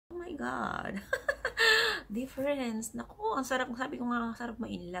God. Difference. Naku, ang sarap. Sabi ko nga, ang sarap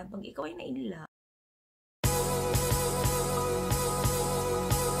ma-inlove. Pag ikaw ay na-inlove.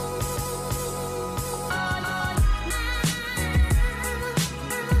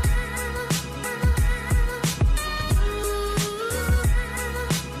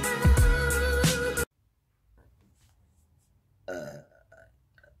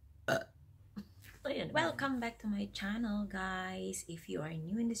 Welcome back to my channel, guys. If you are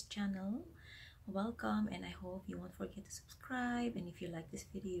new in this channel, welcome, and I hope you won't forget to subscribe, and if you like this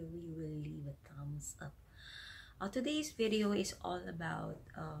video, you will leave a thumbs up. Today's video is all about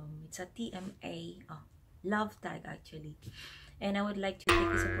it's a TMA love tag actually, and I would like to take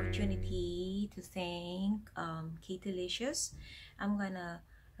this opportunity to thank Keitilicious. I'm gonna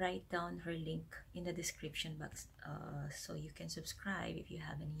write down her link in the description box so you can subscribe if you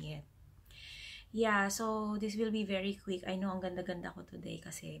haven't yet. Yeah, so this will be very quick. I know ang ganda-ganda ko today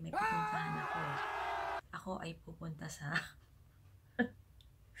kasi may pupuntahan ako. Ako ay pupunta sa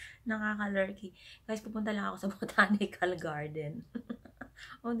nakaka-lurky. Guys, pupunta lang ako sa botanical garden.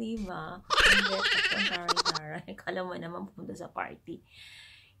 O, diba? Ang taray-taray. Kala mo naman pupunta sa party.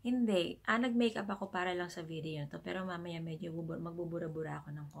 Hindi. Nag-makeup ako para lang sa video to. Pero mamaya medyo magbubura-bura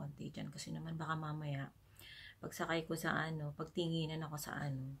ako ng konti dyan. Kasi naman baka mamaya pagsakay ko sa pagtinginan ako sa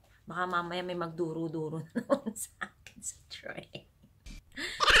baka mamaya may magduro-duro na naman sa akin sa train.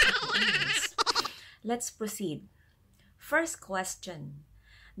 Anyways, let's proceed. First question.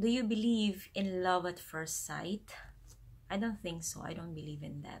 Do you believe in love at first sight? I don't think so. I don't believe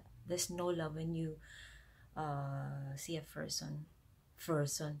in that. There's no love when you see a person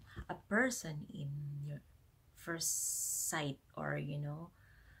in your first sight, or ayun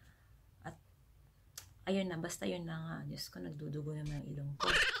na, basta yun na nga. Diyos ko, nagdudugo naman ang ilong ko.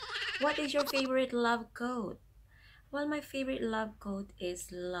 What is your favorite love quote? Well, my favorite love quote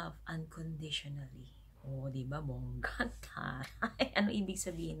is love unconditionally. Oh, diba? Bongga. Ano ibig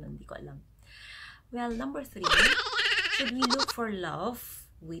sabihin nun? Hindi ko alam. Well, number 3. Should we look for love,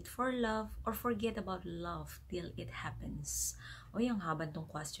 wait for love, or forget about love till it happens? O, yung haban tong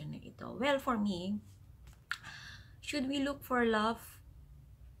question na ito. Well, for me, should we look for love?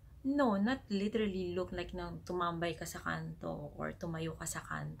 No, not literally look like na tumambay ka sa kanto or tumayo ka sa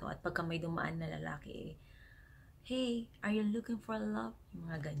kanto at pagka may dumaan na lalaki, hey, are you looking for love? Yung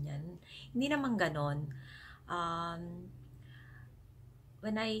mga ganyan. Hindi naman ganon.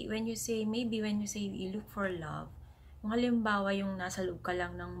 When you say you look for love, kung halimbawa yung nasa loob ka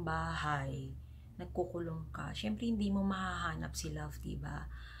lang ng bahay, nagkukulong ka, syempre hindi mo mahahanap si love, diba?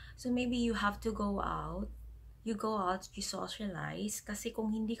 So maybe you have to go out. You go out, you socialize, kasi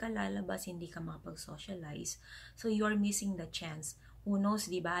kung hindi ka lalabas, hindi ka makapag-socialize, so you're missing the chance. Who knows,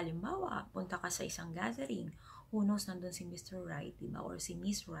 diba? Halimbawa, punta ka sa isang gathering, who knows, nandun si Mr. Right, diba? Or si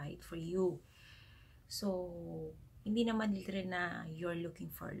Miss Right for you. So, hindi naman literal na you're looking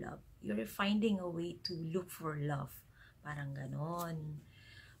for love. You're finding a way to look for love. Parang ganon.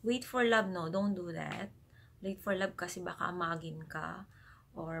 Wait for love, no, don't do that. Wait for love kasi baka amagin ka,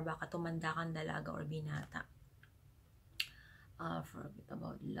 or baka tumanda kang dalaga or binata. Forget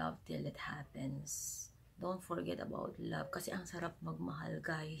about love till it happens. Don't forget about love. Kasi ang sarap magmahal,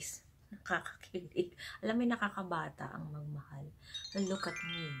 guys. Nakakakilig. Alam mo, nakakabata ang magmahal. So, look at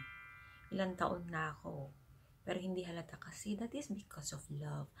me. Ilang taon na ako. Pero hindi halata kasi that is because of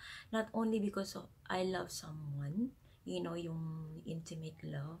love. Not only because of I love someone, yung intimate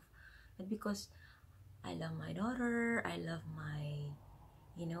love, but because I love my daughter, I love my,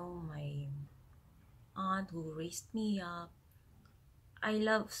 my aunt who raised me up. I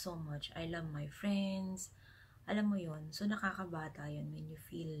love so much. I love my friends. Alam mo yon. So nakakabata yon when you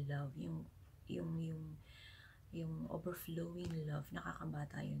feel love, yung overflowing love,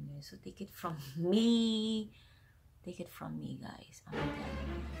 nakakabata yun, guys. So take it from me. Take it from me, guys. I'm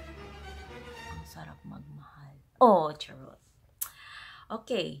telling you. Ang sarap magmahal. Oh, charot.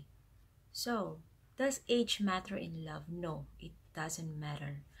 Okay. So, does age matter in love? No, it doesn't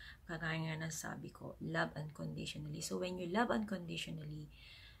matter. Kagaya nga ng sabi ko, love unconditionally. So, when you love unconditionally,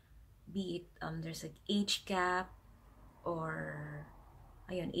 be it there's an age gap, or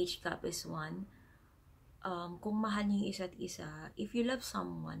ayun, age gap is one. Kung mahal niyo isa't isa, if you love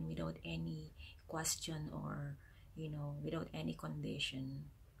someone without any question or, without any condition,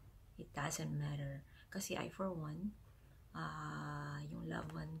 it doesn't matter. Kasi I, for one, yung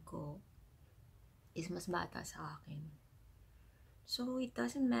loved one ko is mas bata sa akin. So, it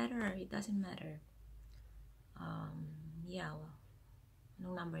doesn't matter. It doesn't matter. Yeah.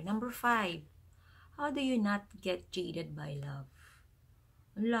 Anong number? Number 5. How do you not get jaded by love?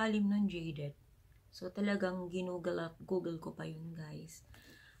 Ang lalim ng jaded. So, talagang Google ko pa yun, guys.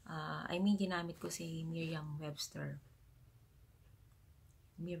 ginamit ko si Merriam-Webster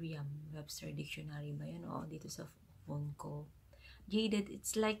Dictionary ba yun? Oo, dito sa phone ko. Jaded,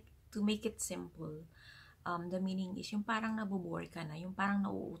 it's like, to make it simple, the meaning is, yung parang nabobore ka na, yung parang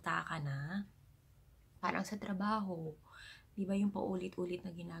nauuta ka na, parang sa trabaho, di ba yung paulit-ulit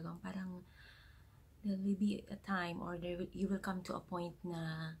na ginagawa, parang, there will be a time, or you will come to a point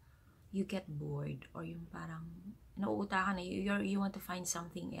na, you get bored, or yung parang, nauuta ka na, you want to find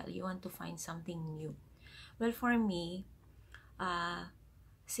something else, you want to find something new. Well, for me,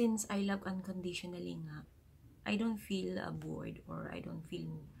 since I love unconditionally nga, I don't feel bored, or I don't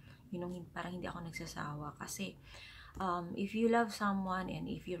feel, parang hindi ako nagsasawa. Kasi, if you love someone, and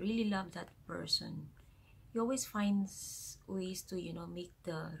if you really love that person, you always find ways to, make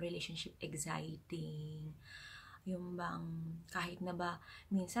the relationship exciting. Yung bang, kahit na ba,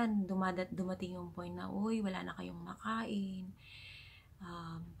 minsan, dumating yung point na, uy, wala na kayong makain.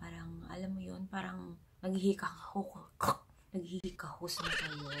 Parang, alam mo yun, parang, naghihikahos na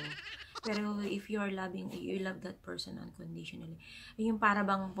kayo. Pero if you love that person unconditionally, yung para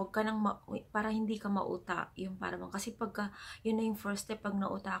bang, para hindi ka mauta, yung para bang, kasi pagka, yun na yung first step, pag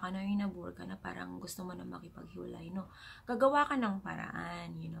nauta ka na, yung nabore ka na, parang gusto mo na makipaghiwalay, no? Gagawa ka ng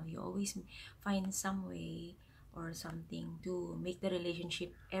paraan, you always find some way, or something to make the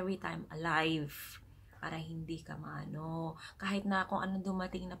relationship every time alive, para hindi ka kahit na kung ano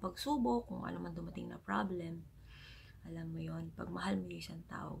dumating na pagsubok, kung ano man dumating na problem, alam mo yon, pag mahal mo yung isang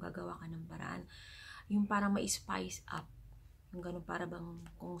tao, gagawa ka ng paraan, yung parang ma-spice up, yung ganun para bang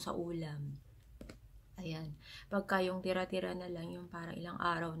kung sa ulam, ayan, pagka yung tira-tira na lang, yung parang ilang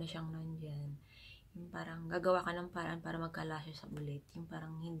araw na siyang nandyan, yung parang gagawa ka ng paraan para magkalasya sa ulit, yung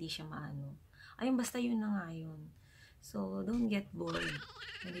parang hindi siya ayun, basta yun na nga yun. So, don't get bored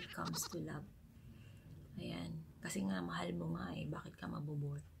when it comes to love. Ayan, kasi nga mahal mo nga bakit ka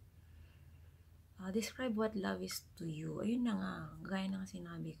mabobore? Describe what love is to you. Ayun na nga, gaya na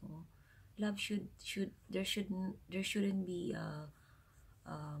sinabi ko. Love there shouldn't be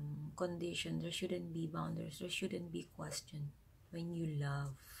condition, there shouldn't be boundaries, there shouldn't be question when you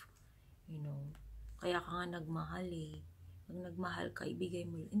love. Kaya ka nga nagmahal Pag nagmahal ka, ibigay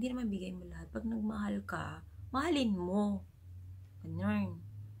mo. Hindi naman bigay mo lahat. Pag nagmahal ka, mahalin mo. Ganern.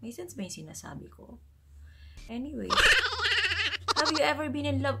 May sense ba yung sinasabi ko? Anyway, have you ever been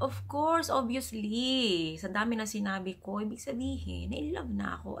in love? Of course, obviously. Sa dami na sinabi ko, ibig sabihin, na-in-love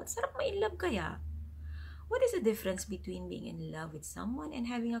na ako. At sarap ma-in-love kaya. What is the difference between being in love with someone and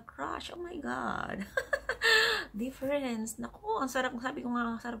having a crush? Oh my God. Difference. Naku, ang sarap. Sabi ko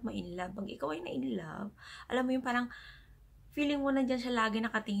nga, ang sarap ma-in-love. Pag ikaw ay na-in-love, alam mo yung parang, feeling mo na dyan siya lagi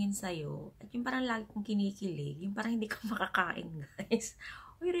nakatingin sa'yo. At yung parang lagi kong kinikilig. Yung parang hindi ka makakain, guys.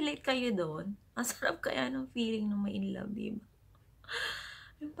 Uy, relate kayo doon. Ang sarap kaya ng feeling ng ma-in-love, diba?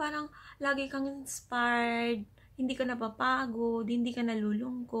 Yung parang lagi kang inspired, hindi ka napapagod, hindi ka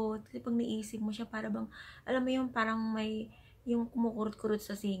nalulungkot. Kasi pag naisip mo siya, para bang, alam mo yung parang may, yung kumukurot-kurot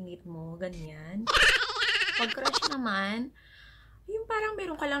sa singit mo, ganyan. Pag crush naman, yung parang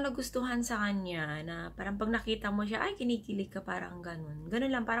meron ka lang nagustuhan sa kanya, na parang pag nakita mo siya, ay, kinikilig ka, parang ganun.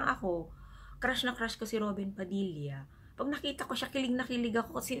 Ganun lang, parang ako, crush na crush ko si Robin Padilla. Pag nakita ko siya, kilig na kilig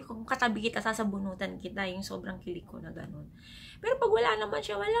ako, kasi kung katabi kita, sasabunutan kita, yung sobrang kilig ko na ganun. Pero pag wala naman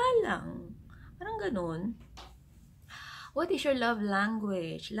siya, wala lang. Parang ganun. What is your love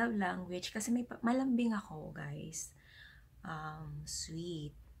language? Love language, kasi malambing ako, guys.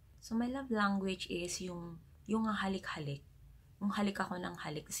 Sweet. So, my love language is yung halik-halik. Yung halik ako ng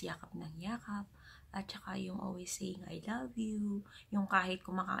halik, yakap ng yakap, at saka yung always saying I love you, yung kahit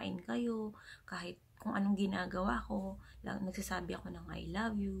kumakain kayo, kahit kung anong ginagawa ko, nagsasabi ako ng I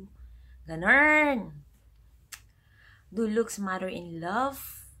love you. Ganern! Do looks matter in love?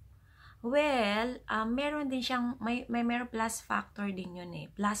 Well, meron din siyang, may plus factor din yun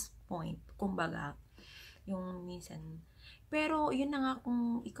plus point, kumbaga, yung minsan. Pero, yun na nga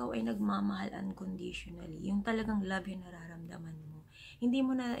kung ikaw ay nagmamahal unconditionally, yung talagang love yung nararamdaman mo.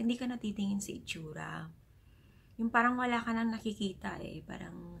 Hindi ka natitingin sa itsura. Yung parang wala ka nang nakikita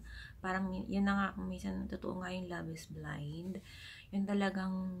Parang, yun na nga kung minsan, totoo nga yung love is blind. Yung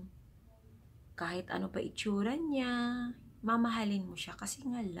talagang, kahit ano pa itsura niya, mamahalin mo siya kasi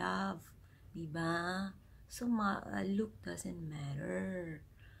nga love. Diba? So, look doesn't matter.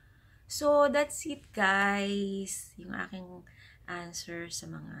 So, that's it, guys. Yung aking answer sa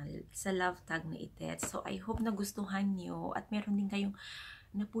love tag na itet. So, I hope nagustuhan nyo at meron din kayong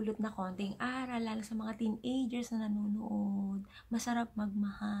napulot na konting aral, lalo sa mga teenagers na nanonood. Masarap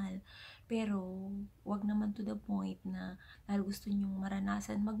magmahal. Pero, wag naman to the point na dahil gusto nyong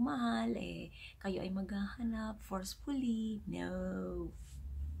maranasan magmahal, kayo ay maghahanap forcefully. No.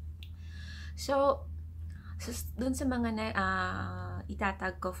 So, dun sa mga na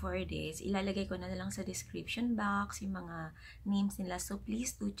itatag ko for this, ilalagay ko na lang sa description box yung mga names nila. So,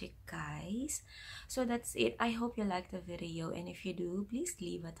 please do check, guys. So, that's it. I hope you liked the video. And if you do, please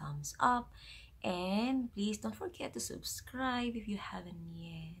leave a thumbs up. And please don't forget to subscribe if you haven't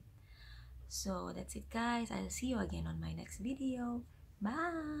yet. So, that's it, guys. I'll see you again on my next video.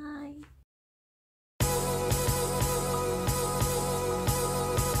 Bye!